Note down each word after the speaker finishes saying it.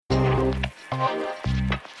Jordan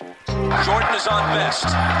is on Best.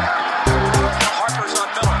 Harper's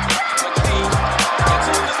on Miller. McKee gets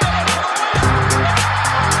it in the middle.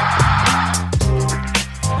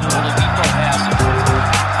 Oladipo has it.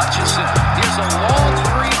 Hutchinson. Here's a long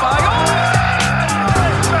three by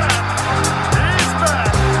He's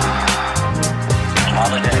back.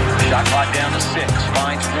 Holiday. Shot clock down to 6.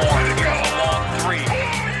 Finds Warren. Here's a long three.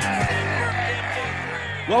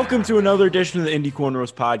 Welcome to another edition of the Indy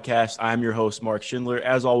Cornrows podcast. I'm your host, Mark Schindler.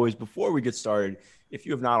 As always, before we get started, if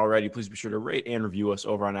you have not already, please be sure to rate and review us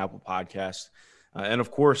over on Apple Podcasts. And, of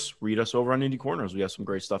course, read us over on Indy Cornrows. We have some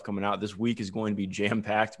great stuff coming out. This week is going to be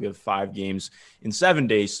jam-packed. We have 5 games in 7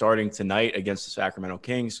 days starting tonight against the Sacramento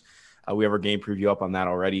Kings. We have our game preview up on that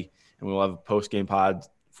already, and we'll have a post-game pod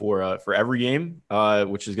for every game,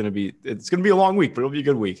 which is going to be – it's going to be a long week, but it'll be a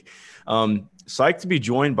good week. Psyched to be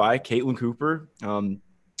joined by Caitlin Cooper.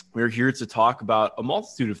 We're here to talk about a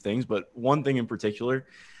multitude of things, but one thing in particular.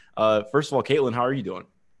 First of all, Caitlin, how are you doing?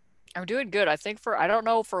 I'm doing good. I think I don't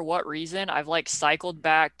know for what reason, I've cycled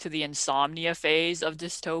back to the insomnia phase of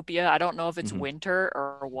dystopia. I don't know if it's winter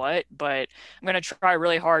or what, but I'm going to try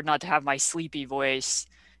really hard not to have my sleepy voice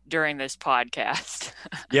during this podcast.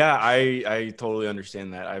 Yeah, I totally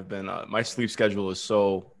understand that. I've been, my sleep schedule is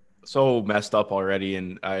so messed up already,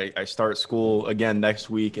 and I start school again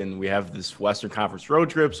next week, and we have this Western Conference road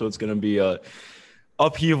trip, so it's going to be a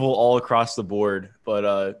upheaval all across the board.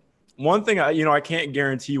 But one thing, I can't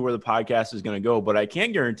guarantee where the podcast is going to go, but I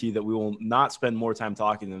can guarantee that we will not spend more time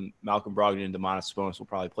talking than Malcolm Brogdon and Domantas Sabonis will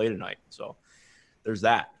probably play tonight. So there's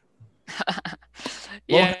that.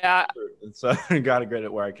 Yeah. So I got to get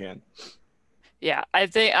it where I can. Yeah, I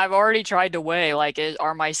think I've already tried to weigh,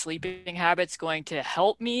 are my sleeping habits going to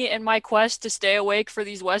help me in my quest to stay awake for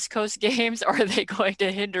these West Coast games, or are they going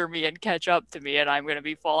to hinder me and catch up to me, and I'm going to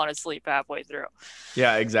be falling asleep halfway through?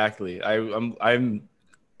 Yeah, exactly. I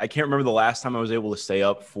can't remember the last time I was able to stay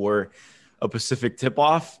up for a Pacific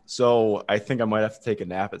tip-off, so I think I might have to take a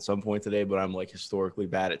nap at some point today, but I'm historically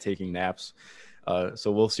bad at taking naps.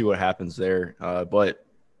 So we'll see what happens there. But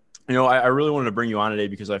I really wanted to bring you on today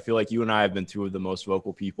because I feel like you and I have been two of the most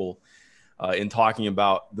vocal people in talking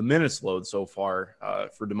about the minutes load so far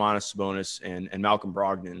for Domantas Sabonis and Malcolm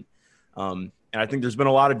Brogdon. And I think there's been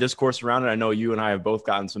a lot of discourse around it. I know you and I have both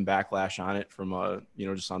gotten some backlash on it from,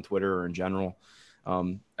 just on Twitter or in general.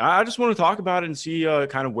 I just want to talk about it and see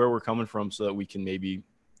kind of where we're coming from so that we can maybe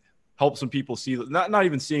help some people see, not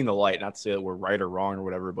even seeing the light, not to say that we're right or wrong or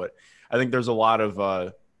whatever, but I think there's a lot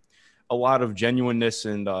of genuineness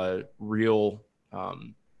and real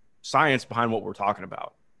science behind what we're talking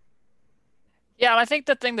about. Yeah, and I think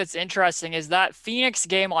the thing that's interesting is that Phoenix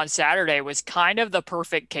game on Saturday was kind of the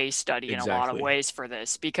perfect case study in a lot of ways for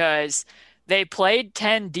this, because they played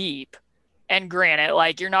 10 deep. And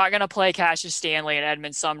granted, you're not going to play Cassius Stanley and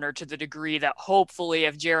Edmund Sumner to the degree that hopefully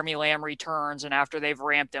if Jeremy Lamb returns and after they've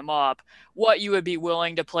ramped him up, what you would be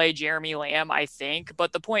willing to play Jeremy Lamb, I think.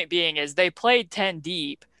 But the point being is they played 10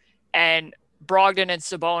 deep, and Brogdon and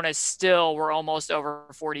Sabonis still were almost over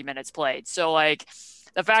 40 minutes played. So,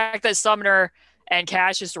 the fact that Sumner and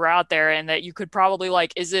Cassius were out there and that you could probably,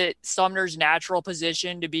 is it Sumner's natural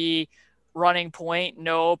position to be running point?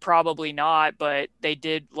 No, probably not, but they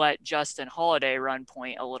did let Justin Holiday run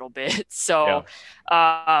point a little bit. So,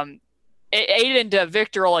 it ate into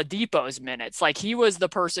Victor Oladipo's minutes. He was the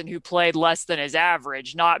person who played less than his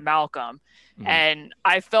average, not Malcolm. And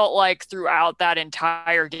I felt like throughout that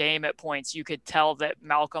entire game at points, you could tell that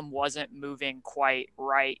Malcolm wasn't moving quite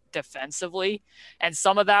right defensively. And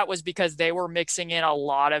some of that was because they were mixing in a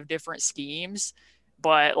lot of different schemes.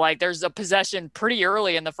 But there's a possession pretty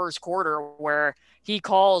early in the first quarter where he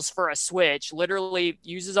calls for a switch, literally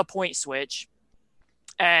uses a point switch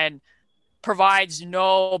and provides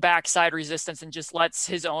no backside resistance and just lets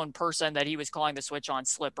his own person that he was calling the switch on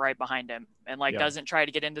slip right behind him and doesn't try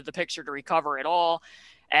to get into the picture to recover at all.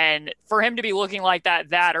 And for him to be looking like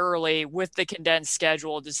that early with the condensed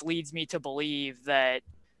schedule just leads me to believe that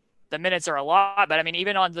the minutes are a lot. But I mean,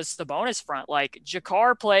 even on the Sabonis front,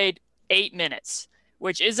 Jakar played 8 minutes,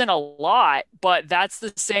 which isn't a lot, but that's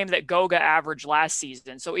the same that Goga averaged last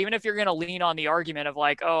season. So even if you're going to lean on the argument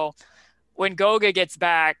of when Goga gets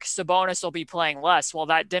back, Sabonis will be playing less. Well,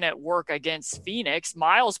 that didn't work against Phoenix.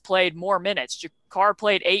 Miles played more minutes. Jakar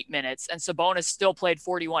played 8 minutes, and Sabonis still played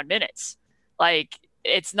 41 minutes.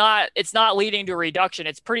 It's not leading to a reduction.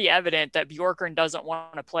 It's pretty evident that Bjorkgren doesn't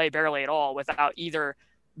want to play barely at all without either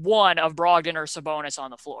one of Brogdon or Sabonis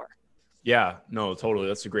on the floor. Yeah, no, totally.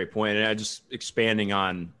 That's a great point. And I just expanding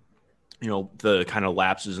on, the kind of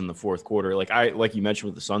lapses in the fourth quarter. Like you mentioned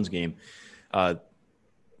with the Suns game,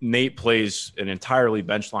 Nate plays an entirely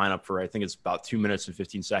bench lineup for, I think it's about 2 minutes and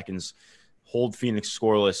 15 seconds, hold Phoenix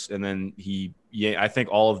scoreless, and then I think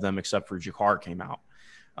all of them except for Jakar came out,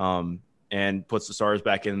 and puts the Stars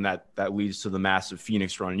back in. That leads to the massive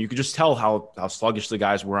Phoenix run. And you could just tell how sluggish the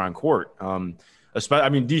guys were on court.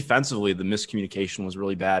 Defensively, the miscommunication was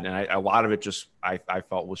really bad, and a lot of it just I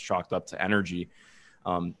felt was chalked up to energy.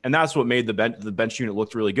 And that's what made the bench unit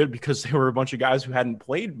looked really good, because they were a bunch of guys who hadn't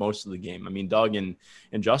played most of the game. I mean, Doug and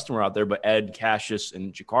Justin were out there, but Ed, Cassius,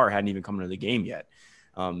 and Jakar hadn't even come into the game yet.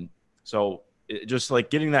 So just like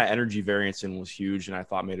getting that energy variance in was huge, and I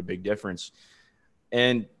thought made a big difference.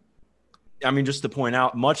 And I mean, just to point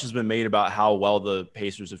out, much has been made about how well the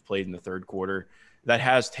Pacers have played in the third quarter. That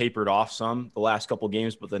has tapered off some the last couple of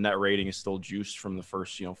games, but the net rating is still juiced from the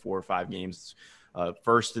first 4 or 5 games.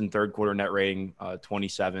 First and third quarter net rating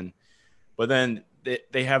 27, but then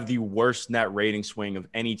they have the worst net rating swing of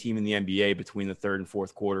any team in the NBA between the third and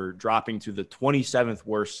fourth quarter, dropping to the 27th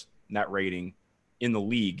worst net rating in the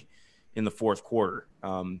league in the fourth quarter.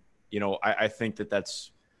 I think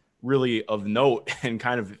that's really of note and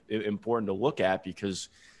kind of important to look at, because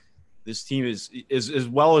this team is as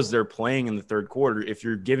well as they're playing in the third quarter. If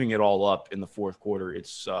you're giving it all up in the fourth quarter,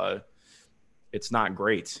 it's not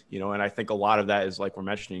great, and I think a lot of that is, like we're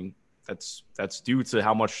mentioning, that's due to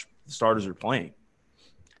how much the starters are playing.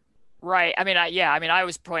 Right. I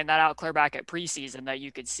was pointing that out clear back at preseason, that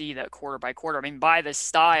you could see that quarter by quarter. I mean, by the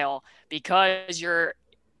style, because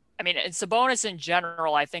and Sabonis in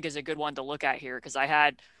general, I think is a good one to look at here, because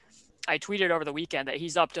I tweeted over the weekend that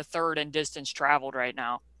he's up to third in distance traveled right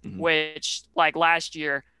now, which, like last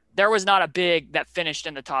year, there was not a big that finished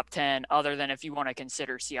in the top 10, other than if you want to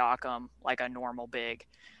consider Siakam like a normal big.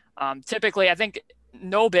 Typically, I think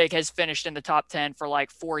no big has finished in the top 10 for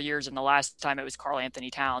like 4 years, and the last time it was Karl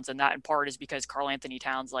Anthony Towns, and that in part is because Karl Anthony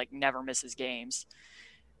Towns like never misses games.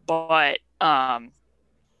 But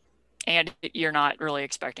and you're not really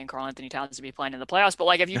expecting Karl Anthony Towns to be playing in the playoffs. But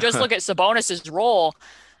like, if you just look at Sabonis's role,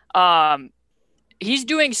 he's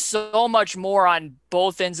doing so much more on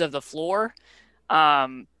both ends of the floor.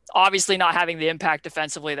 Obviously not having the impact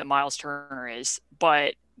defensively that Miles Turner is,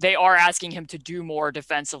 but they are asking him to do more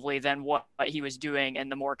defensively than what he was doing in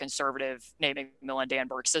the more conservative Nate McMillan, Dan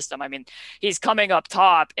Burke system. I mean, he's coming up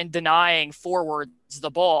top and denying forwards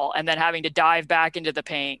the ball, and then having to dive back into the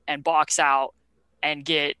paint and box out and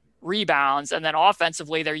get rebounds. And then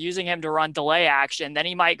offensively, they're using him to run delay action. Then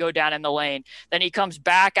he might go down in the lane. Then he comes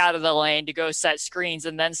back out of the lane to go set screens,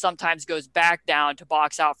 and then sometimes goes back down to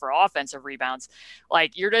box out for offensive rebounds.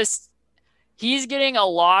 Like, he's getting a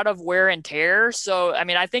lot of wear and tear. So, I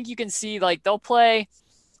mean, I think you can see, like, they'll play,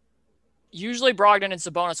 usually Brogdon and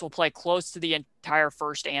Sabonis will play close to the entire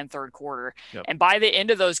first and third quarter. Yep. And by the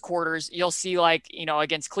end of those quarters, you'll see, like,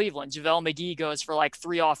 against Cleveland, JaVale McGee goes for like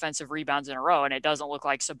 3 offensive rebounds in a row, and it doesn't look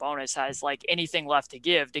like Sabonis has like anything left to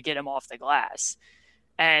give to get him off the glass.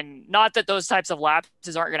 And not that those types of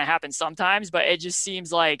lapses aren't going to happen sometimes, but it just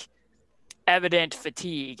seems like evident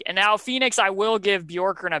fatigue. And now Phoenix, I will give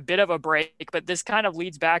Bjorkgren a bit of a break, but this kind of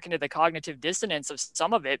leads back into the cognitive dissonance of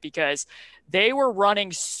some of it, because they were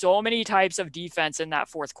running so many types of defense in that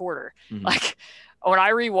fourth quarter. Like, when I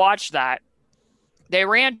rewatched that, they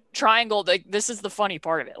ran triangle. This is the funny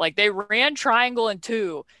part of it. Like, they ran triangle and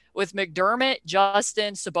 2 with McDermott,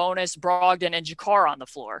 Justin, Sabonis, Brogdon, and Jakar on the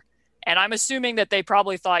floor. And I'm assuming that they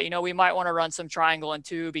probably thought, we might want to run some triangle and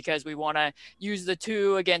 2 because we want to use the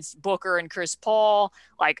 2 against Booker and Chris Paul.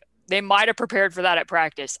 Like, they might have prepared for that at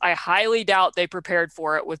practice. I highly doubt they prepared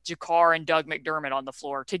for it with Jakar and Doug McDermott on the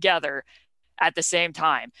floor together at the same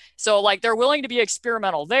time. So, like, they're willing to be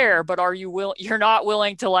experimental there, but you're not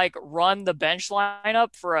willing to like run the bench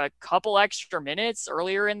lineup for a couple extra minutes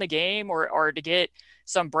earlier in the game, or to get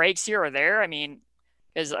some breaks here or there.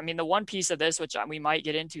 The one piece of this, which we might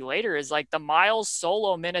get into later, is like the Miles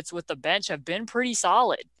solo minutes with the bench have been pretty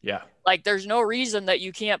solid. Yeah. Like, there's no reason that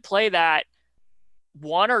you can't play that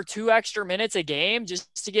 1 or 2 extra minutes a game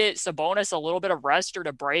just to get Sabonis a little bit of rest or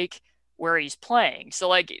to break where he's playing. So,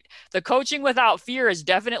 like, the coaching without fear is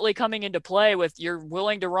definitely coming into play with you're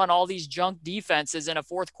willing to run all these junk defenses in a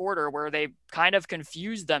fourth quarter where they kind of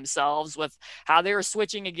confused themselves with how they were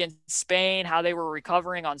switching against Spain, how they were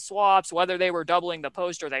recovering on swaps, whether they were doubling the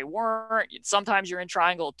post or they weren't. Sometimes you're in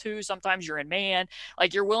triangle 2, sometimes you're in man.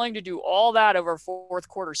 Like, you're willing to do all that over a fourth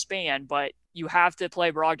quarter span, but you have to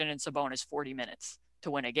play Brogdon and Sabonis 40 minutes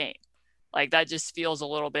to win a game. Like, that just feels a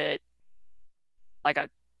little bit like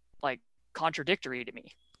contradictory to me.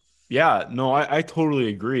 Yeah, no, I totally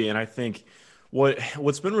agree. And I think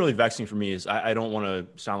What's been really vexing for me is I don't want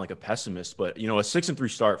to sound like a pessimist, but a 6-3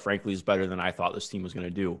 start, frankly, is better than I thought this team was going to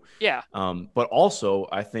do. Yeah. But also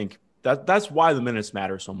I think that's why the minutes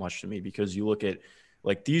matter so much to me, because you look at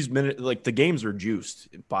like these minutes, like the games are juiced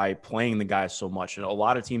by playing the guys so much, and a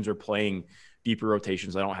lot of teams are playing deeper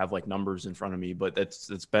rotations. I don't have like numbers in front of me, but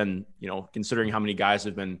it's been, considering how many guys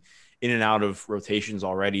have been in and out of rotations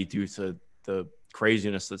already due to the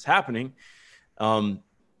craziness that's happening.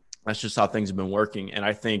 That's just how things have been working. And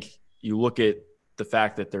I think you look at the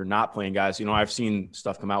fact that they're not playing guys, I've seen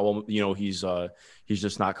stuff come out. Well, he's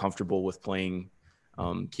just not comfortable with playing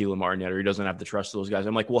Kelan Martin yet, or he doesn't have the trust of those guys.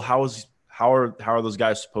 I'm like, well, how are those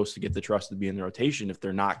guys supposed to get the trust to be in the rotation if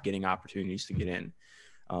they're not getting opportunities to get in?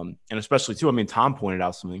 And especially too, I mean, Tom pointed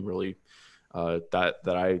out something really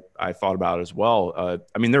that I thought about as well.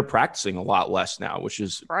 I mean, they're practicing a lot less now, which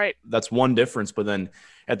is right. That's one difference. But then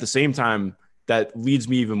at the same time, that leads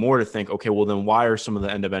me even more to think, okay, well then why are some of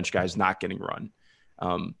the end of bench guys not getting run?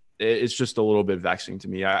 It's just a little bit vexing to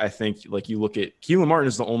me. I think like you look at Kelan Martin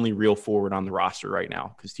is the only real forward on the roster right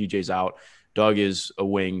now because TJ's out. Doug is a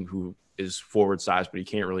wing who is forward size, but he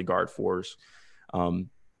can't really guard fours.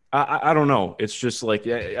 I don't know. It's just like,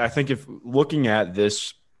 I think if looking at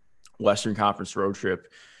this Western Conference road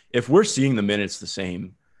trip, if we're seeing the minutes the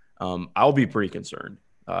same, I'll be pretty concerned.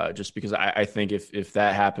 Just because I think if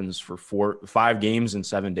that happens for 5 games in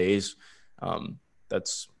 7 days,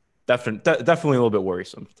 that's definitely a little bit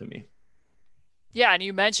worrisome to me. Yeah, and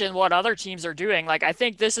you mentioned what other teams are doing. Like, I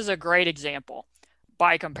think this is a great example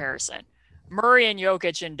by comparison. Murray and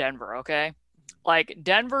Jokic in Denver, okay? Like,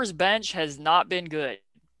 Denver's bench has not been good.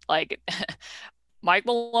 Like, Mike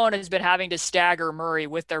Malone has been having to stagger Murray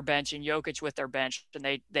with their bench and Jokic with their bench,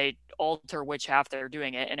 and they alter which half they're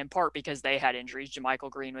doing it, and in part because they had injuries.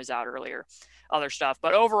 JaMychal Green was out earlier, other stuff.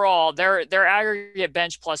 But overall, their aggregate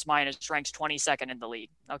bench plus minus ranks 22nd in the league,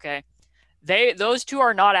 okay? Those two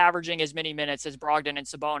are not averaging as many minutes as Brogdon and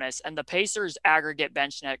Sabonis, and the Pacers' aggregate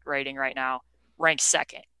bench net rating right now ranks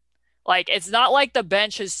second. Like, it's not like the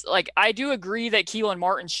bench is like, I do agree that Kelan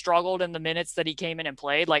Martin struggled in the minutes that he came in and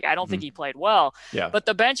played. Like, I don't think he played well, but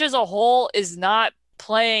the bench as a whole is not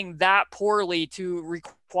playing that poorly to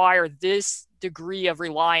require this degree of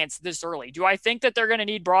reliance this early. Do I think that they're going to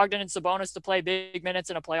need Brogdon and Sabonis to play big minutes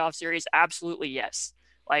in a playoff series? Absolutely. Yes.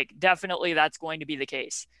 Like, definitely that's going to be the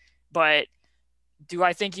case, but do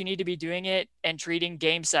I think you need to be doing it and treating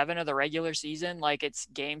game 7 of the regular season like it's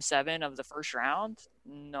game 7 of the first round?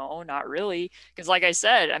 No, not really. Because like I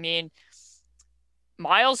said, I mean,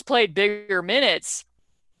 Miles played bigger minutes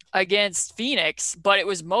against Phoenix, but it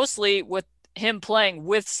was mostly with him playing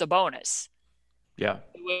with Sabonis. Yeah.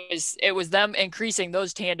 It was them increasing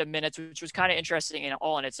those tandem minutes, which was kind of interesting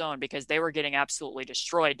all on its own because they were getting absolutely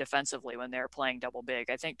destroyed defensively when they were playing double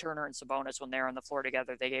big. I think Turner and Sabonis, when they were on the floor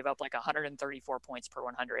together, they gave up like 134 points per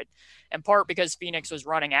 100, in part because Phoenix was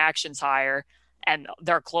running actions higher and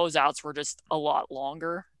their closeouts were just a lot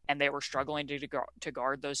longer and they were struggling to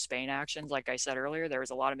guard those Spain actions. Like I said earlier, there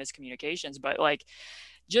was a lot of miscommunications, but like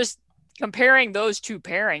just comparing those two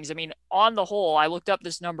pairings, I mean, on the whole, I looked up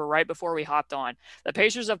this number right before we hopped on. The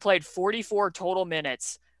Pacers have played 44 total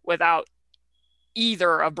minutes without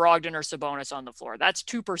either of Brogdon or Sabonis on the floor. That's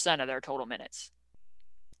 2% of their total minutes.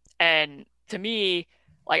 And to me,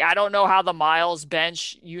 like, I don't know how the Miles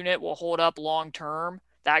bench unit will hold up long term.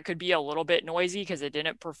 That could be a little bit noisy because it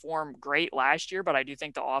didn't perform great last year, but I do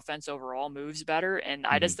think the offense overall moves better. And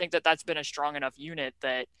I just think that that's been a strong enough unit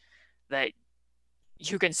that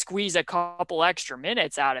you can squeeze a couple extra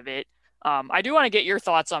minutes out of it. I do want to get your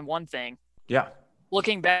thoughts on one thing. Yeah.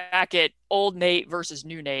 Looking back at old Nate versus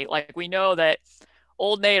new Nate, like we know that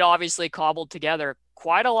old Nate obviously cobbled together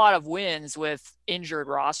quite a lot of wins with injured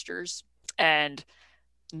rosters, and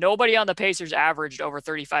nobody on the Pacers averaged over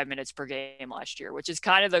 35 minutes per game last year, which is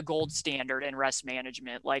kind of the gold standard in rest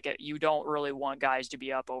management. Like, you don't really want guys to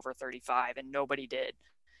be up over 35, and nobody did.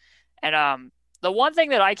 And the one thing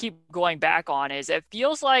that I keep going back on is it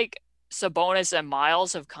feels like Sabonis and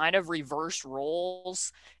Miles have kind of reversed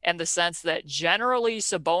roles in the sense that generally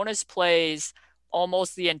Sabonis plays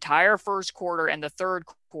almost the entire first quarter and the third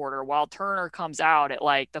quarter while Turner comes out at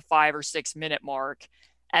like the 5 or 6 minute mark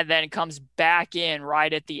and then comes back in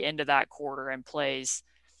right at the end of that quarter and plays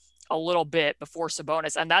a little bit before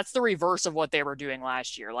Sabonis. And that's the reverse of what they were doing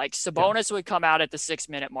last year. Like, Sabonis would come out at the 6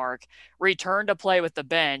 minute mark, return to play with the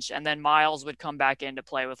bench, and then Miles would come back in to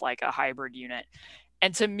play with like a hybrid unit.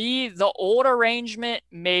 And to me, the old arrangement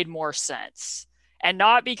made more sense. And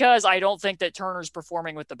not because I don't think that Turner's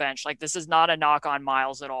performing with the bench. Like, this is not a knock on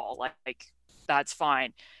Miles at all. Like that's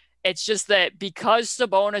fine. It's just that because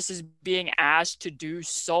Sabonis is being asked to do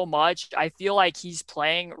so much, I feel like he's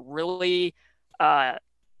playing really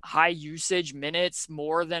high usage minutes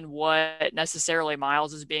more than what necessarily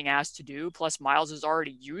Miles is being asked to do. Plus, Miles is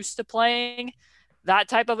already used to playing that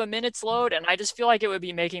type of a minutes load. And I just feel like it would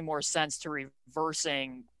be making more sense to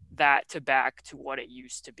reversing that to back to what it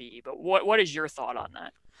used to be. But what is your thought on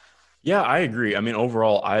that? Yeah, I agree. I mean,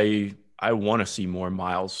 overall, I want to see more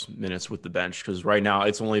Miles minutes with the bench because right now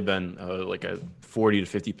it's only been like a 40 to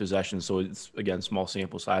 50 possessions. So it's, again, small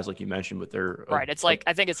sample size, like you mentioned, but they're right. It's like,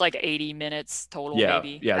 I think it's like 80 minutes total, yeah,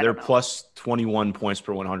 maybe. Yeah, they're plus 21 points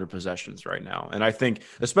per 100 possessions right now. And I think,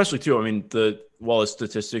 especially too, I mean, while his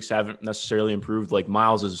statistics haven't necessarily improved, like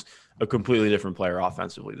Miles is a completely different player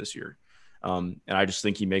offensively this year. And I just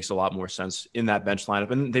think he makes a lot more sense in that bench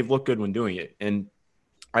lineup, and they've looked good when doing it. And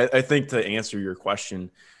I think to answer your question,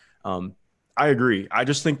 I agree. I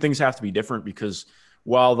just think things have to be different because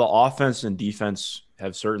while the offense and defense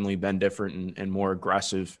have certainly been different and more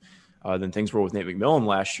aggressive than things were with Nate McMillan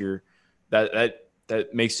last year, that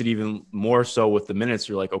makes it even more so with the minutes.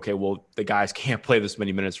 You're like, okay, well, the guys can't play this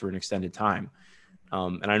many minutes for an extended time.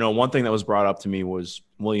 And I know one thing that was brought up to me was,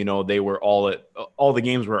 well, they were all the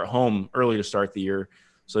games were at home early to start the year,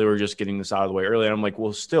 so they were just getting this out of the way early. And I'm like,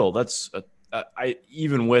 well, still, that's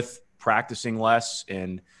even with practicing less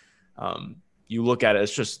and you look at it,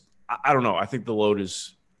 it's just I don't know. I think the load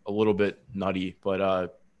is a little bit nutty,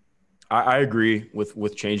 but I agree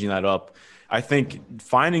with changing that up. I think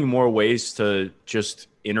finding more ways to just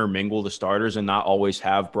intermingle the starters and not always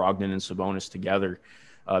have Brogdon and Sabonis together,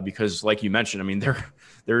 because like you mentioned, I mean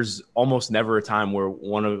there's almost never a time where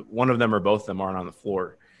one of them or both of them aren't on the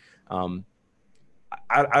floor.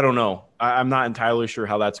 I don't know. I'm not entirely sure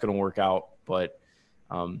how that's going to work out, but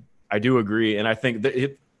I do agree. And I think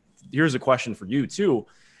that here's a question for you too.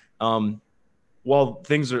 While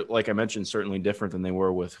things are, like I mentioned, certainly different than they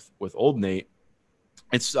were with old Nate,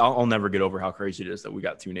 I'll never get over how crazy it is that we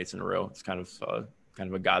got two Nates in a row. It's kind of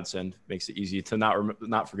a godsend. Makes it easy to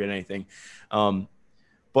not forget anything.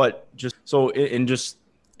 But just so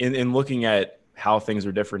in looking at how things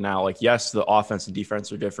are different now, like yes, the offense and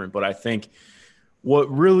defense are different, but I think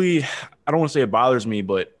what really, I don't want to say it bothers me,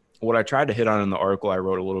 but what I tried to hit on in the article I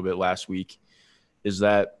wrote a little bit last week is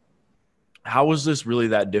that how is this really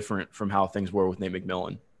that different from how things were with Nate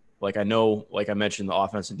McMillan? Like I know, like I mentioned, the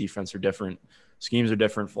offense and defense are different. Schemes are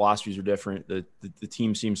different. Philosophies are different. The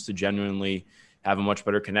team seems to genuinely have a much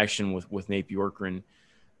better connection with Nate Bjorkgren.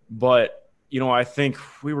 But, I think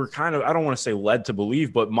we were kind of, I don't want to say led to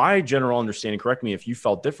believe, but my general understanding, correct me if you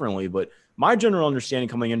felt differently, but my general understanding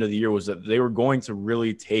coming into the year was that they were going to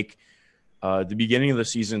really take the beginning of the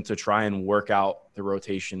season to try and work out the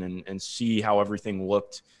rotation and see how everything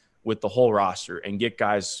looked with the whole roster and get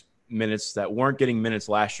guys minutes that weren't getting minutes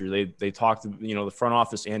last year. They talked, the front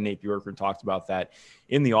office and Nate Bjorkgren talked about that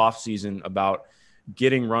in the offseason about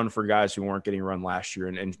getting run for guys who weren't getting run last year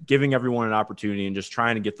and giving everyone an opportunity and just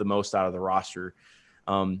trying to get the most out of the roster.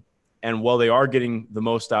 And while they are getting the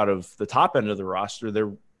most out of the top end of the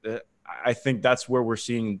roster, I think that's where we're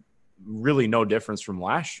seeing really no difference from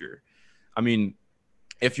last year. I mean,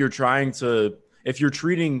 if you're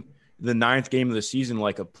treating the ninth game of the season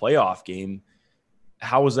like a playoff game,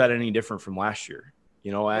 how was that any different from last year?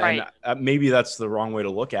 Right. And maybe that's the wrong way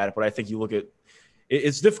to look at it, but I think you look at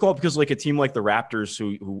it's difficult because like a team like the Raptors,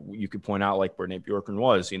 who you could point out like where Nate Bjorkgren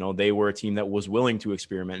was, they were a team that was willing to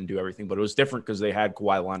experiment and do everything, but it was different because they had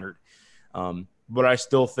Kawhi Leonard. But I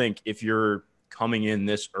still think if you're coming in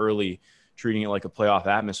this early, treating it like a playoff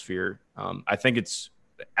atmosphere, I think it's,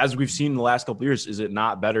 as we've seen in the last couple of years, is it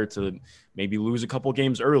not better to maybe lose a couple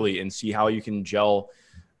games early and see how you can gel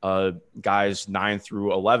guys 9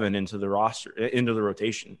 through 11 into the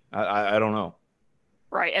rotation? I don't know.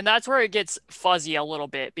 Right. And that's where it gets fuzzy a little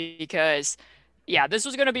bit because, yeah, this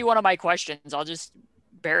was going to be one of my questions. I'll just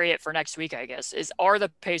bury it for next week, I guess, are the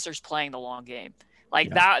Pacers playing the long game? Like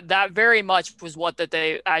that very much was what that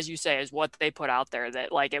they, as you say, is what they put out there,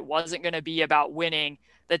 that like it wasn't going to be about winning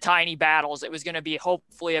the tiny battles. It was going to be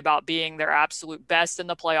hopefully about being their absolute best in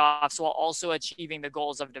the playoffs while also achieving the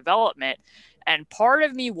goals of development. And part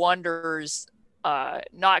of me wonders,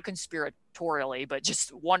 not conspiratorially, but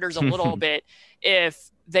just wonders a little bit if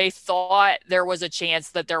they thought there was a chance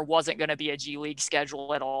that there wasn't going to be a G League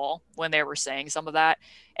schedule at all when they were saying some of that.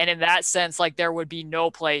 And in that sense, like there would be no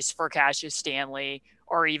place for Cassius Stanley,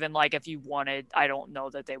 or even like if you wanted, I don't know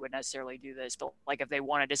that they would necessarily do this, but like if they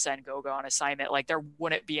wanted to send Goga on assignment, like there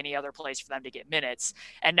wouldn't be any other place for them to get minutes.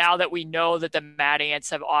 And now that we know that the Mad Ants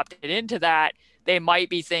have opted into that, they might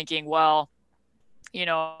be thinking, well,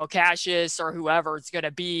 Cassius or whoever it's going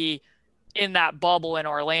to be in that bubble in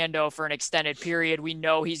Orlando for an extended period. We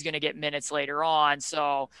know he's going to get minutes later on.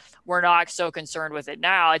 So we're not so concerned with it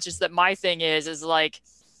now. It's just that my thing is like,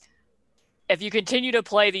 if you continue to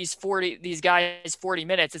play these guys 40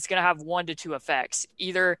 minutes, it's going to have 1 to 2 effects.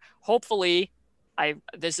 Either hopefully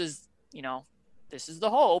this is the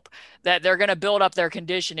hope that they're going to build up their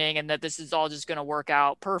conditioning and that this is all just going to work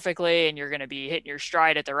out perfectly and you're going to be hitting your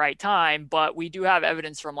stride at the right time. But we do have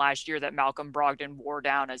evidence from last year that Malcolm Brogdon wore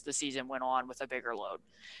down as the season went on with a bigger load.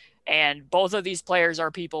 And both of these players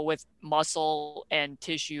are people with muscle and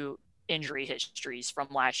tissue injury histories from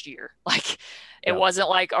last year. Like it wasn't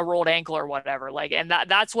like a rolled ankle or whatever. Like, and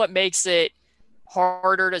that's what makes it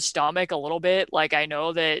harder to stomach a little bit. Like I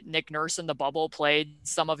know that Nick Nurse in the bubble played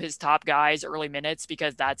some of his top guys early minutes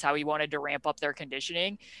because that's how he wanted to ramp up their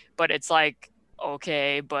conditioning. But it's like,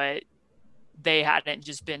 okay, but they hadn't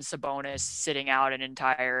just been Sabonis sitting out an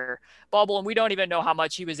entire bubble. And we don't even know how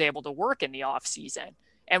much he was able to work in the off season.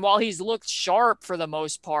 And while he's looked sharp for the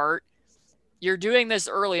most part, you're doing this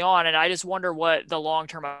early on. And I just wonder what the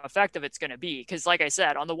long-term effect of it's going to be. Because like I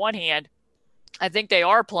said, on the one hand, I think they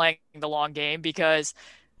are playing the long game because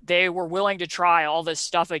they were willing to try all this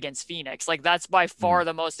stuff against Phoenix. Like that's by far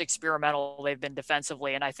the most experimental they've been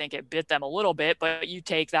defensively. And I think it bit them a little bit, but you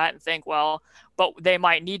take that and think, well, but they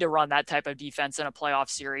might need to run that type of defense in a playoff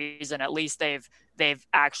series. And at least they've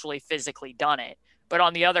actually physically done it. But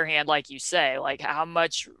on the other hand, like you say, like how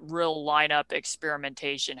much real lineup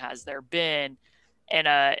experimentation has there been in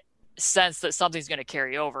a sense that something's going to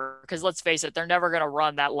carry over? Because let's face it, they're never going to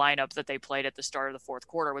run that lineup that they played at the start of the fourth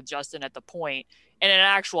quarter with Justin at the point in an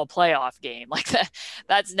actual playoff game. Like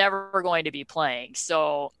that's never going to be playing.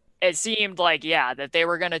 So it seemed like, that they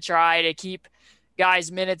were going to try to keep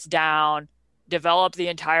guys' minutes down, develop the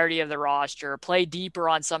entirety of the roster, play deeper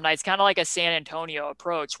on some nights, kind of like a San Antonio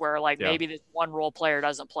approach where maybe this one role player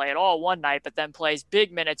doesn't play at all one night, but then plays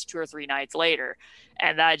big minutes 2 or 3 nights later.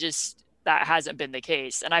 And that hasn't been the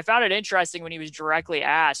case. And I found it interesting when he was directly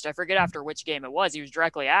asked, I forget after which game it was, he was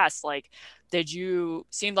directly asked, like,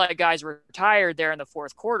 seemed like guys were tired there in the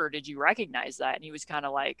fourth quarter. Did you recognize that? And he was kind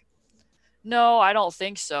of like, no, I don't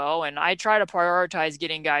think so. And I try to prioritize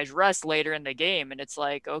getting guys rest later in the game. And it's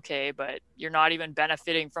like, okay, but you're not even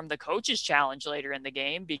benefiting from the coach's challenge later in the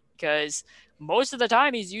game because most of the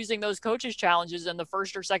time he's using those coach's challenges in the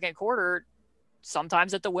first or second quarter,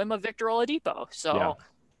 sometimes at the whim of Victor Oladipo. So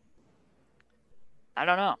I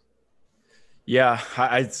don't know. Yeah,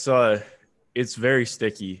 it's very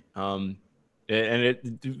sticky. And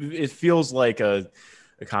it feels like a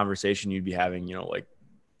conversation you'd be having, like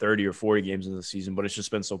 30 or 40 games in the season, but it's just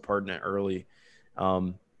been so pertinent early.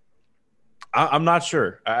 I'm not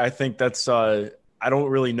sure. I think that's I don't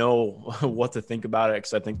really know what to think about it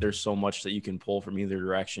because I think there's so much that you can pull from either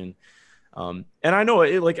direction. And I know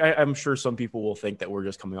I'm sure some people will think that we're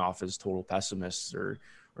just coming off as total pessimists or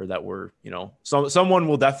that we're, someone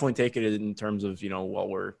will definitely take it in terms of, well,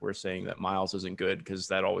 we're saying that Miles isn't good because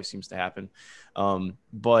that always seems to happen.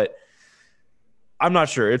 But I'm not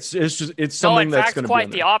sure. It's something that's going to be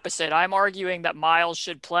quite the opposite. I'm arguing that Miles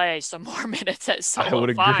should play some more minutes at solo 5. I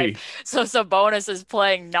would agree. So Sabonis is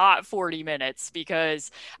playing not 40 minutes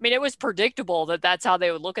because, it was predictable that that's how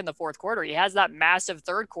they would look in the fourth quarter. He has that massive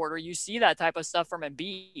third quarter. You see that type of stuff from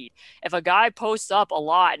Embiid. If a guy posts up a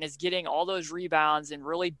lot and is getting all those rebounds and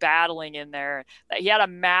really battling in there, that he had a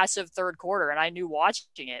massive third quarter, and I knew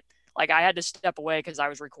watching it. Like I had to step away because I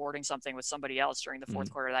was recording something with somebody else during the fourth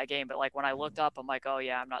quarter of that game. But when I looked up, I'm like, oh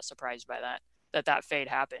yeah, I'm not surprised by that fade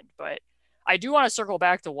happened. But I do want to circle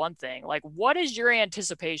back to one thing. Like, what is your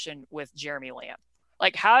anticipation with Jeremy Lamb?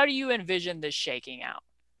 Like, how do you envision this shaking out?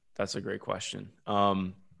 That's a great question.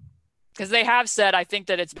 Because they have said, I think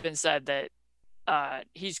that it's been said that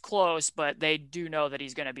he's close, but they do know that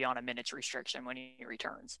he's going to be on a minutes restriction when he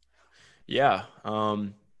returns. Yeah.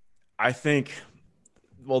 I think –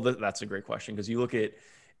 well, that's a great question because you look at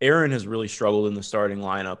Aaron has really struggled in the starting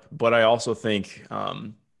lineup, but I also think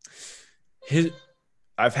I've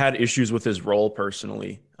had issues with his role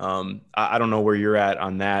personally. I don't know where you're at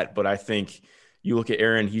on that, but I think you look at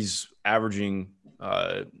Aaron, he's averaging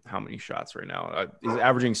how many shots right now? He's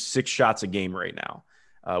averaging 6 shots a game right now,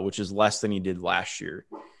 which is less than he did last year.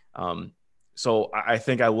 So I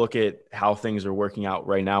think I look at how things are working out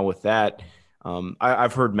right now with that.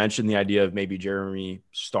 I've heard mention the idea of maybe Jeremy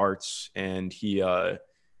starts and he, has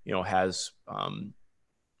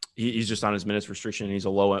he's just on his minutes restriction. And he's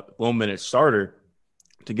a low minute starter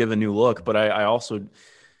to give a new look. But I also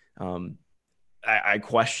I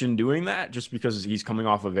question doing that just because he's coming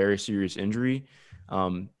off a very serious injury.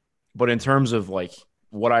 But in terms of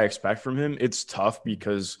what I expect from him, it's tough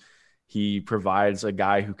because He provides a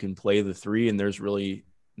guy who can play the three, and there's really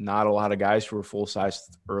not a lot of guys who are full size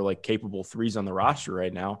or like capable threes on the roster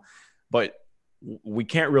right now. But we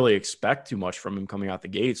can't really expect too much from him coming out the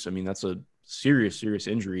gates. I mean, that's a serious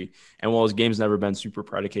injury. And while his game's never been super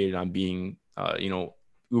predicated on being,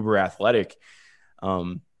 uber athletic,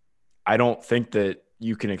 I don't think that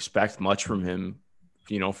you can expect much from him,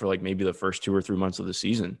 for like maybe the first 2 or 3 months of the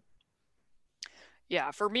season.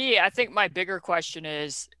 Yeah, for me, I think my bigger question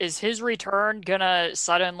is his return going to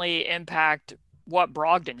suddenly impact what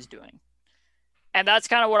Brogdon's doing? And that's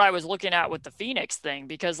kind of what I was looking at with the Phoenix thing,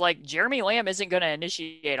 because like Jeremy Lamb isn't going to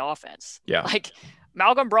initiate offense. Yeah. Like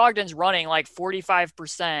Malcolm Brogdon's running like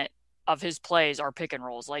 45% of his plays are pick and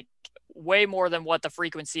rolls, like way more than what the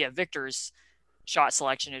frequency of Victor's shot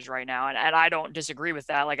selection is right now. And I don't disagree with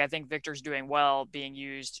that. Like I think Victor's doing well being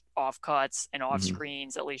used off cuts and off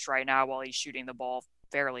screens, at least right now, while he's shooting the ball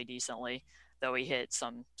fairly decently, though he hit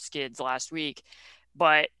some skids last week.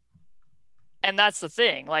 And that's the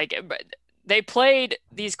thing. Like they played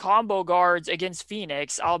these combo guards against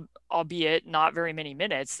Phoenix, albeit not very many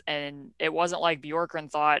minutes. And it wasn't like Bjorkgren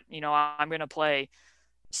thought, I'm going to play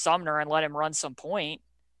Sumner and let him run some point.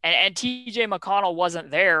 And TJ McConnell wasn't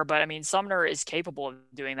there, but I mean, Sumner is capable of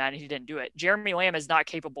doing that, and he didn't do it. Jeremy Lamb is not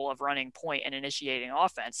capable of running point and initiating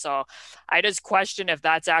offense. So I just question if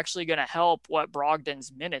that's actually going to help what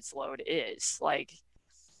Brogdon's minutes load is. Like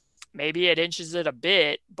maybe it inches it a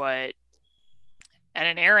bit, but and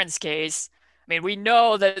in Aaron's case, I mean, we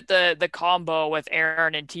know that the combo with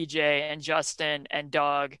Aaron and TJ and Justin and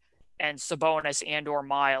Doug and Sabonis and or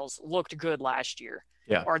Miles looked good last year.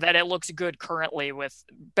 Yeah. Or that it looks good currently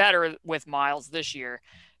better with Miles this year.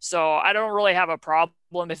 So I don't really have a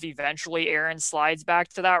problem if eventually Aaron slides back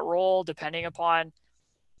to that role, depending upon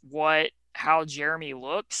how Jeremy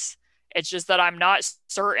looks. It's just that I'm not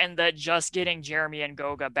certain that just getting Jeremy and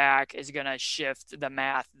Goga back is going to shift the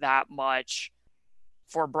math that much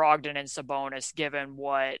for Brogdon and Sabonis, given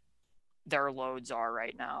what their loads are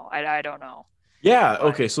right now. I don't know. Yeah.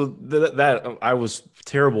 Okay. So that I was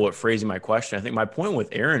terrible at phrasing my question. I think my point with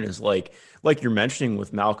Aaron is like you're mentioning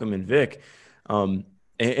with Malcolm and Vic. I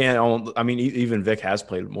mean, even Vic has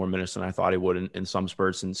played more minutes than I thought he would in some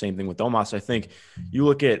spurts, and same thing with Domas. I think you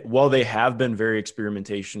look at, they have been very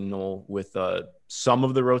experimentational with some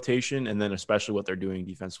of the rotation, and then especially what they're doing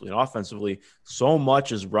defensively and offensively. So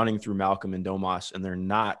much is running through Malcolm and Domas, and they're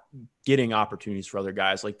not getting opportunities for other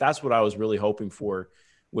guys. Like that's what I was really hoping for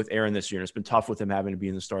with Aaron this year. And it's been tough with him having to be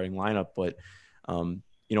in the starting lineup, but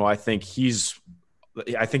I think he has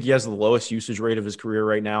the lowest usage rate of his career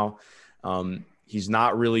right now. He's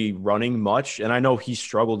not really running much. And I know he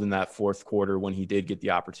struggled in that fourth quarter when he did get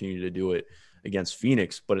the opportunity to do it against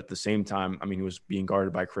Phoenix, but at the same time, I mean, he was being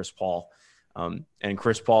guarded by Chris Paul. And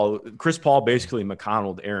Chris Paul basically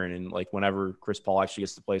McConnelled Aaron. And like whenever Chris Paul actually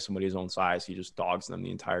gets to play somebody his own size, he just dogs them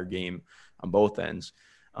the entire game on both ends.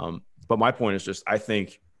 But my point is just, I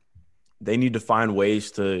think they need to find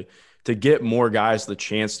ways to get more guys the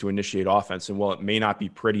chance to initiate offense. And while it may not be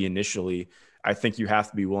pretty initially, I think you have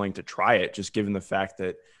to be willing to try it, just given the fact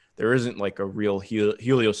that there isn't like a real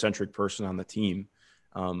heliocentric person on the team,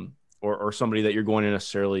 or somebody that you're going to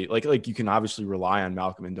necessarily like you can obviously rely on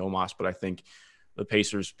Malcolm and Domas, but I think the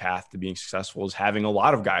Pacers' path to being successful is having a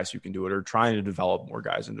lot of guys who can do it, or trying to develop more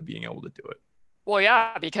guys into being able to do it. Well,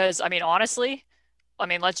 yeah, because I mean, honestly,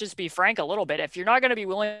 let's just be frank a little bit. If you're not going to be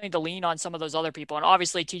willing to lean on some of those other people, and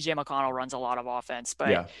obviously TJ McConnell runs a lot of offense,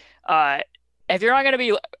 but yeah. If you're not going to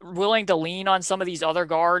be willing to lean on some of these other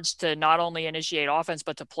guards to not only initiate offense,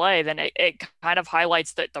 but to play, then it kind of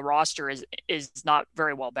highlights that the roster is not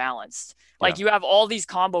very well balanced. Like you have all these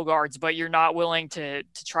combo guards, but you're not willing to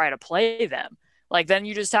try to play them. Like then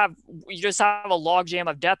you just have a logjam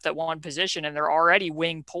of depth at one position, and they're already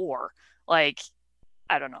wing poor. Like,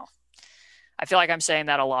 I don't know. I feel like I'm saying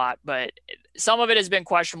that a lot, but some of it has been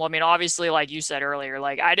questionable. I mean, obviously, like you said earlier,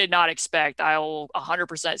 like I did not expect, I'll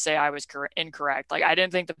 100% say I was incorrect. Like I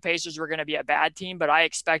didn't think the Pacers were going to be a bad team, but I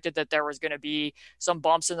expected that there was going to be some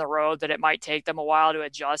bumps in the road, that it might take them a while to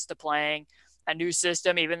adjust to playing a new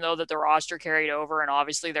system, even though that the roster carried over. And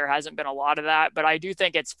obviously there hasn't been a lot of that, but I do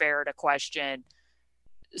think it's fair to question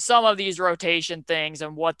some of these rotation things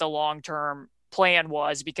and what the long-term plan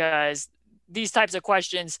was, because these types of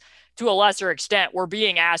questions, to a lesser extent, were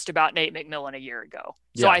being asked about Nate McMillan a year ago.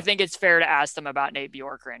 So I think it's fair to ask them about Nate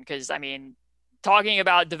Bjorkgren, because, I mean, talking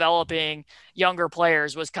about developing younger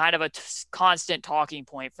players was kind of a constant talking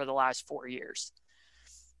point for the last 4 years.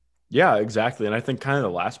 Yeah, exactly. And I think kind of the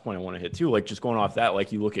last point I want to hit too, like just going off that,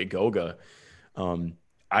 like you look at Goga,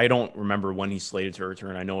 I don't remember when he's slated to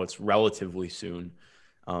return. I know it's relatively soon.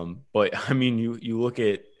 But I mean, you look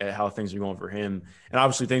at how things are going for him, and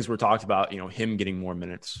obviously things were talked about, him getting more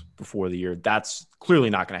minutes before the year. That's clearly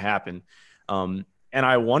not going to happen. And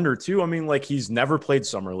I wonder too, I mean, like he's never played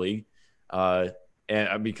Summer League.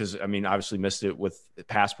 And because, I mean, obviously missed it with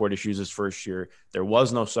passport issues his first year. There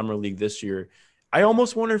was no Summer League this year. I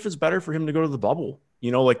almost wonder if it's better for him to go to the bubble,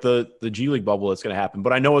 like the G League bubble that's going to happen.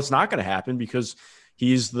 But I know it's not going to happen because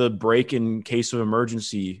he's the break in case of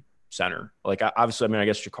emergency center. Like, obviously, I mean, I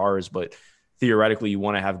guess Jakar is, but theoretically you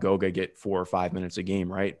want to have Goga get 4 or 5 minutes a game,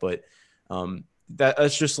 right? But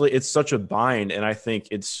that's just like, it's such a bind. And I think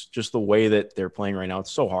it's just the way that they're playing right now.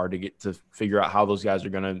 It's so hard to figure out how those guys are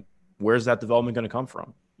going to, where's that development going to come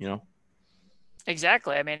from,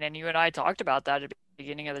 Exactly. I mean, and you and I talked about that at the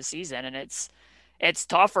beginning of the season, and it's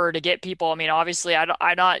tougher to get people. I mean, obviously,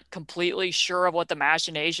 I'm not completely sure of what the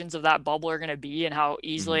machinations of that bubble are going to be and how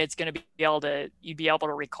easily it's going to you'd be able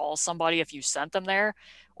to recall somebody if you sent them there,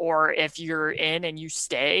 or if you're in and you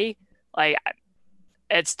stay. Like,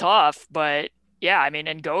 it's tough, but yeah, I mean,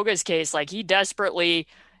 in Goga's case, like he desperately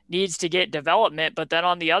needs to get development. But then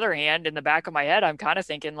on the other hand, in the back of my head, I'm kind of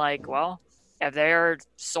thinking like, well, if they're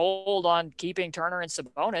sold on keeping Turner and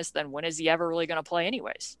Sabonis, then when is he ever really going to play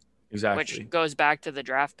anyways? Exactly. Which goes back to the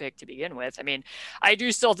draft pick to begin with. I mean, I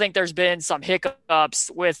do still think there's been some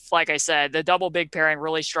hiccups with, like I said, the double big pairing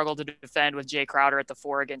really struggled to defend with Jay Crowder at the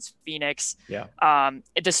 4 against Phoenix. Yeah.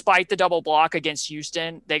 Despite the double block against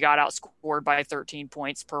Houston, they got outscored by 13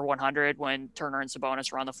 points per 100 when Turner and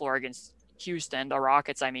Sabonis were on the floor against Houston, the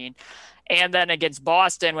Rockets, I mean. And then against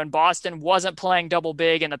Boston, when Boston wasn't playing double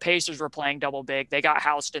big and the Pacers were playing double big, they got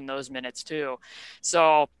housed in those minutes too.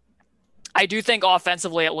 So I do think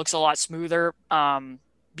offensively it looks a lot smoother.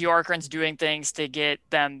 Bjorkgren's doing things to get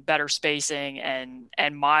them better spacing,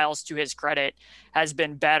 and Miles, to his credit, has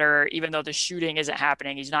been better. Even though the shooting isn't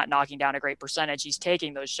happening, he's not knocking down a great percentage. He's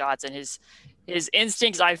taking those shots, and his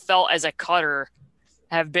instincts, I felt as a cutter,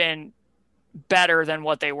 have been better than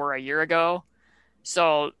what they were a year ago.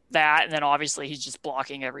 So that, and then obviously he's just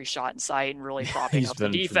blocking every shot in sight and really propping up the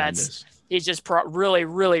defense. Tremendous. He's just really,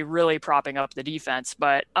 really, really propping up the defense.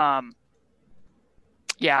 But yeah,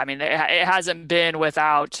 I mean, it hasn't been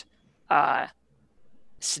without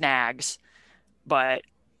snags, but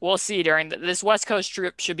we'll see. During this West Coast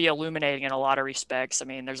trip should be illuminating in a lot of respects. I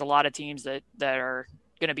mean, there's a lot of teams that are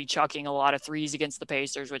going to be chucking a lot of threes against the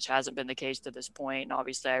Pacers, which hasn't been the case to this point. And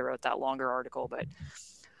obviously I wrote that longer article, but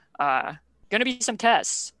going to be some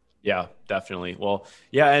tests. Yeah, definitely. Well,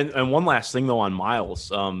 yeah. And one last thing though on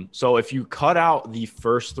Miles. So if you cut out the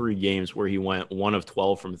first 3 games where he went 1 of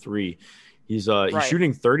 12 from 3, he's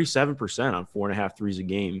shooting 37% on 4.5 threes a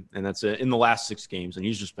game. And that's in the last 6 games. And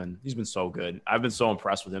he's been so good. I've been so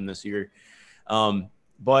impressed with him this year.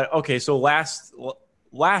 But okay. So last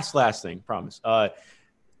thing, promise.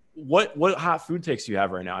 What hot food takes do you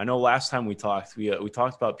have right now? I know last time we talked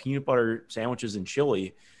about peanut butter sandwiches and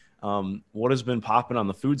chili. What has been popping on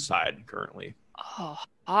the food side currently? Oh,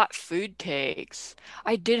 hot food takes.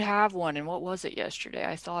 I did have one, and what was it yesterday?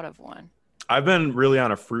 I thought of one. I've been really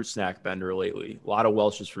on a fruit snack bender lately. A lot of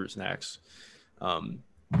Welch's fruit snacks.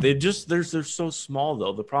 They're so small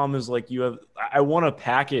though. The problem is like I want a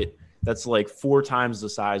packet that's like 4 times the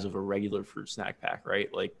size of a regular fruit snack pack,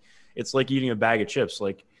 right? Like it's like eating a bag of chips.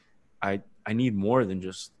 Like I need more than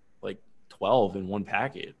just like 12 in one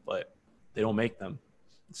packet, but they don't make them.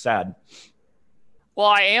 It's sad. Well,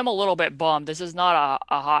 I am a little bit bummed. This is not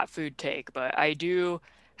a hot food take, but I do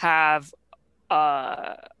have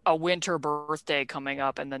a winter birthday coming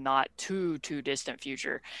up in the not too distant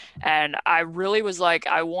future. And I really was like,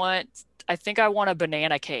 I think I want a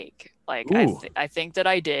banana cake. Like I think that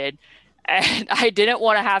I did. And I didn't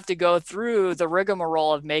want to have to go through the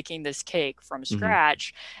rigmarole of making this cake from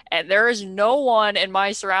scratch. And there is no one in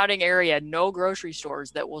my surrounding area, no grocery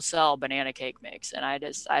stores that will sell banana cake mix. And I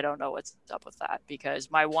don't know what's up with that,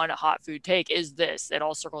 because my one hot food take is this. It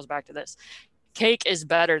all circles back to this. Cake is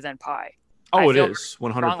better than pie. Oh, it is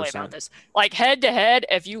 100%. Like head to head,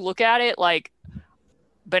 if you look at it, like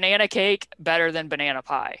banana cake better than banana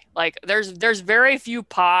pie. Like there's very few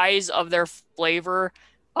pies of their flavor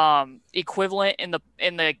equivalent in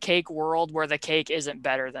the cake world where the cake isn't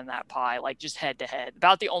better than that pie, like just head to head.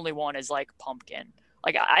 About the only one is like pumpkin.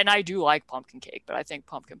 Like I do like pumpkin cake, but I think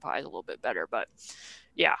pumpkin pie is a little bit better. But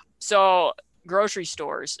yeah, so grocery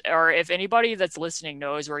stores, or if anybody that's listening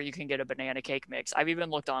knows where you can get a banana cake mix, I've even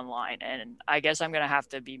looked online, and I guess I'm gonna have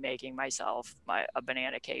to be making myself a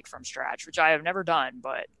banana cake from scratch, which I have never done,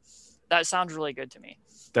 but that sounds really good to me.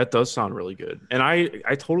 That does sound really good. And I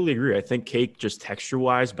totally agree. I think cake just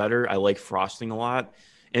texture-wise better. I like frosting a lot.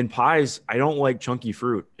 And pies, I don't like chunky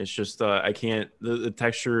fruit. It's just I can't. The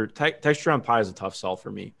texture on pie is a tough sell for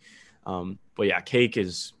me. But yeah, cake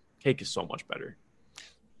is so much better.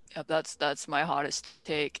 Yep, that's my hottest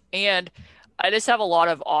take. And I just have a lot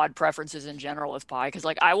of odd preferences in general with pie because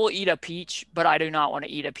like I will eat a peach, but I do not want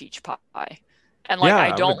to eat a peach pie. And like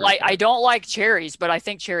I don't like cherries, but I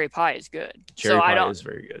think cherry pie is good. Cherry pie is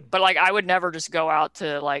very good. But like I would never just go out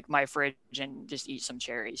to like my fridge and just eat some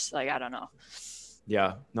cherries. Like I don't know.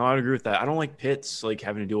 Yeah, no, I would agree with that. I don't like pits. Like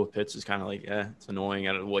having to deal with pits is kind of like, it's annoying.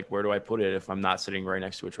 I don't like, where do I put it if I'm not sitting right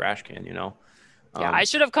next to a trash can, you know? Yeah, I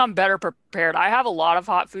should have come better prepared. I have a lot of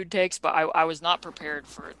hot food takes, but I was not prepared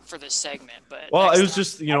for this segment. But well, it was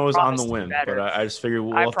just, you know, it was on the whim. But I just figured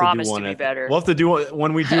we'll have to do one. We'll have to do one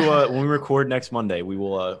when we do when we record next Monday. We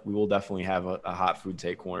will definitely have a hot food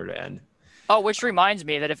take corner to end. Oh, which reminds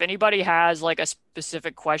me that if anybody has like a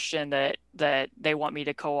specific question that they want me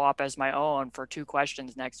to co-op as my own for 2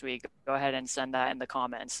 questions next week, go ahead and send that in the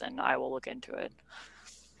comments, and I will look into it.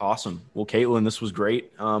 Awesome. Well, Caitlin, this was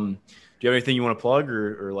great. Do you have anything you want to plug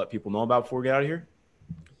or let people know about before we get out of here?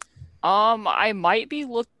 I might be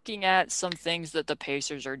looking at some things that the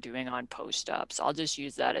Pacers are doing on post-ups. I'll just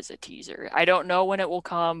use that as a teaser. I don't know when it will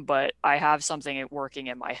come, but I have something working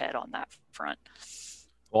in my head on that front.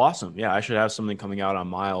 Well, awesome. Yeah, I should have something coming out on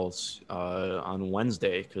Miles on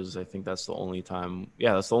Wednesday because I think that's the only time.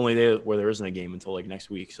 Yeah, that's the only day where there isn't a game until like next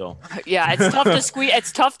week. So yeah, it's tough to squeeze.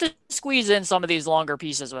 It's tough to squeeze in some of these longer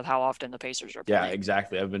pieces with how often the Pacers are playing. Yeah,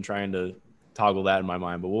 exactly. I've been trying to toggle that in my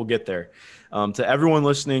mind, but we'll get there. To everyone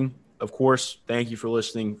listening, of course, thank you for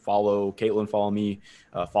listening. Follow Caitlin, follow me,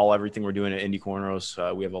 follow everything we're doing at Indy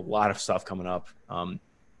Cornrows. We have a lot of stuff coming up. Tom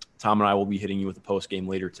and I will be hitting you with a post game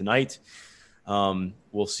later tonight.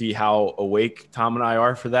 We'll see how awake Tom and I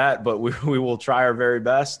are for that, but we will try our very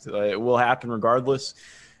best. It will happen regardless.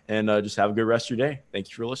 And just have a good rest of your day. Thank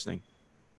you for listening.